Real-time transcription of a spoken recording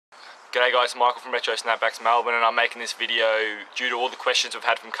G'day guys, Michael from Retro Snapbacks Melbourne, and I'm making this video due to all the questions we've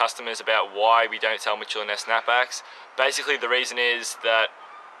had from customers about why we don't sell Mitchell Ness snapbacks. Basically the reason is that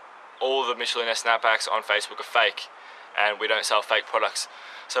all the Mitchell Ness snapbacks on Facebook are fake and we don't sell fake products.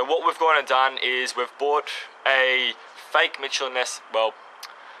 So what we've gone and done is we've bought a fake Mitchell Ness, well,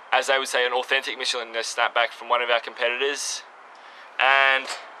 as they would say, an authentic Mitchell Ness snapback from one of our competitors, and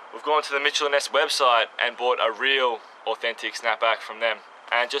we've gone to the Mitchell Ness website and bought a real authentic snapback from them.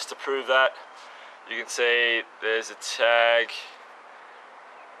 And just to prove that, you can see there's a tag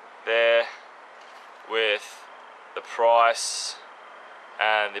there with the price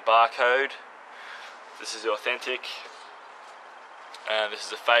and the barcode. This is the authentic and this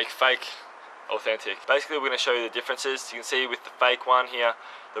is a fake authentic. Basically we're going to show you the differences. You can see with the fake one here,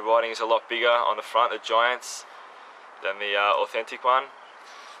 the writing is a lot bigger on the front, the giants, than the authentic one.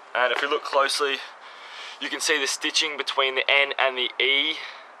 And if you look closely, you can see the stitching between the N and the E.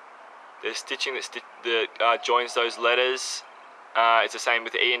 The stitching that joins those letters. It's the same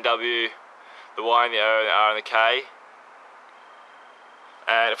with the E and W, the Y and the O, and the R and the K.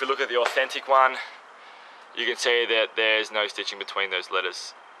 And if we look at the authentic one, you can see that there's no stitching between those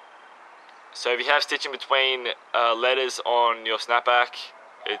letters. So if you have stitching between letters on your snapback,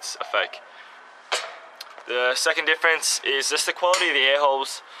 it's a fake. The second difference is just the quality of the air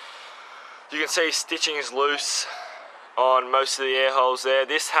holes. You can see stitching is loose on most of the air holes there.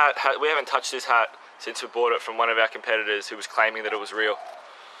 This hat, we haven't touched this hat since we bought it from one of our competitors who was claiming that it was real.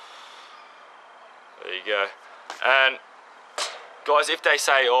 There you go. And guys, if they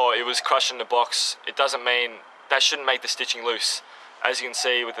say, oh, it was crushed in the box, it doesn't mean, that shouldn't make the stitching loose. As you can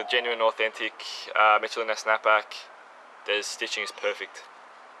see with the genuine authentic Mitchell Ness snapback, the stitching is perfect.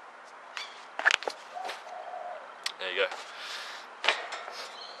 There you go.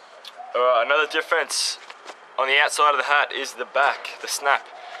 Alright, another difference on the outside of the hat is the back, the snap.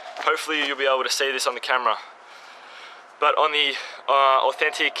 Hopefully you'll be able to see this on the camera. But on the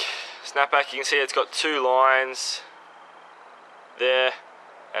authentic snapback, you can see it's got two lines there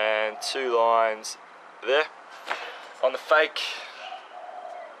and two lines there. On the fake,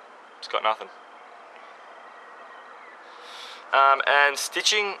 it's got nothing. And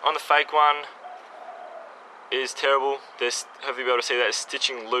stitching on the fake one is terrible. There's, hopefully you'll be able to see that, it's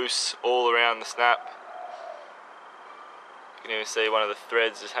stitching loose all around the snap. You can even see one of the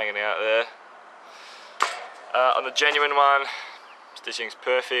threads just hanging out there. On the genuine one, stitching's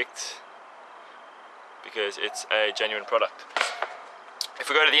perfect because it's a genuine product. If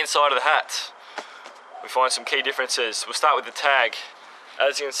we go to the inside of the hat, we find some key differences. We'll start with the tag.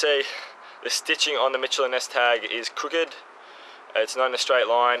 As you can see, the stitching on the Mitchell Ness tag is crooked. It's not in a straight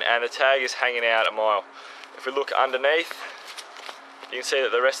line, and the tag is hanging out a mile. If we look underneath, you can see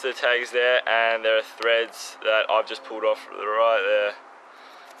that the rest of the tag is there, and there are threads that I've just pulled off right there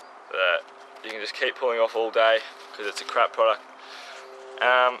that you can just keep pulling off all day because it's a crap product.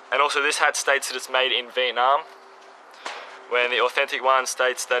 And also this hat states that it's made in Vietnam, when the authentic one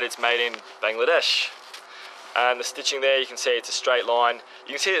states that it's made in Bangladesh. And the stitching there, you can see it's a straight line.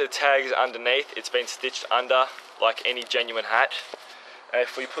 You can see that the tag is underneath, it's been stitched under like any genuine hat. And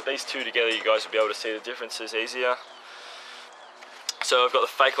if we put these two together, you guys will be able to see the differences easier. So I've got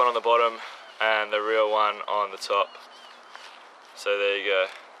the fake one on the bottom and the real one on the top. So there you go.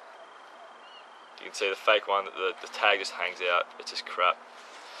 You can see the fake one, the tag just hangs out. It's just crap.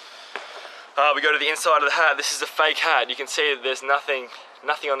 We go to the inside of the hat. This is a fake hat. You can see that there's nothing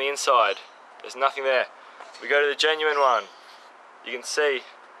on the inside. There's nothing there. We go to the genuine one. You can see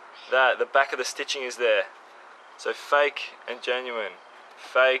that the back of the stitching is there. So fake and genuine.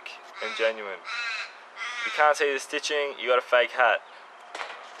 Fake and genuine. If you can't see the stitching, you got a fake hat.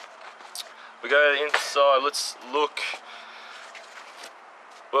 We go to the inside, let's look.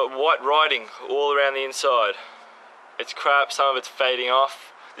 Well, white writing all around the inside. It's crap, some of it's fading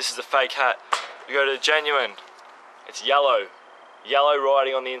off. This is a fake hat. We go to the genuine. It's yellow. Yellow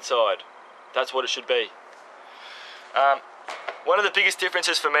writing on the inside. That's what it should be. One of the biggest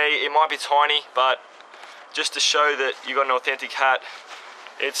differences for me, it might be tiny, but just to show that you got an authentic hat,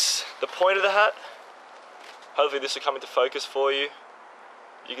 it's the point of the hat. Hopefully this will come into focus for you.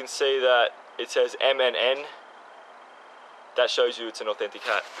 You can see that it says M and N. That shows you it's an authentic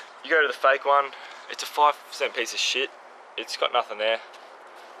hat. You go to the fake one, it's a 5% piece of shit. It's got nothing there.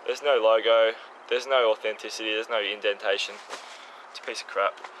 There's no logo, there's no authenticity, there's no indentation. It's a piece of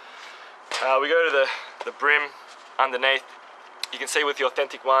crap. We go to the brim underneath. You can see with the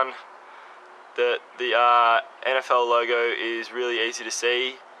authentic one that the NFL logo is really easy to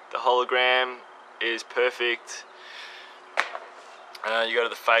see. The hologram is perfect. You go to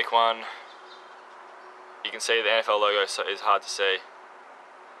the fake one, you can see the NFL logo, so it's hard to see.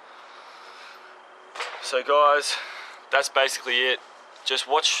 So guys, that's basically it. Just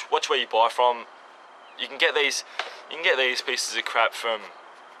watch where you buy from. You can get these pieces of crap from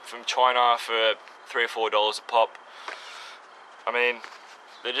China for $3 or $4 a pop. I mean,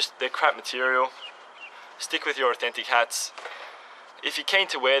 they're crap material. Stick with your authentic hats. If you're keen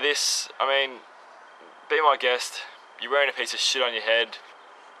to wear this, I mean, be my guest. You're wearing a piece of shit on your head.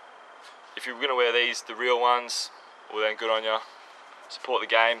 If you're gonna wear these, the real ones, well then good on you. Support the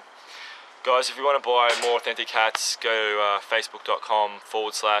game. Guys, if you want to buy more authentic hats, go to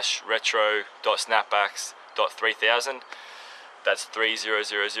facebook.com/retro.snapbacks.3000. That's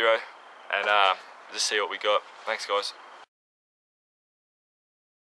 3000, and just see what we got. Thanks guys.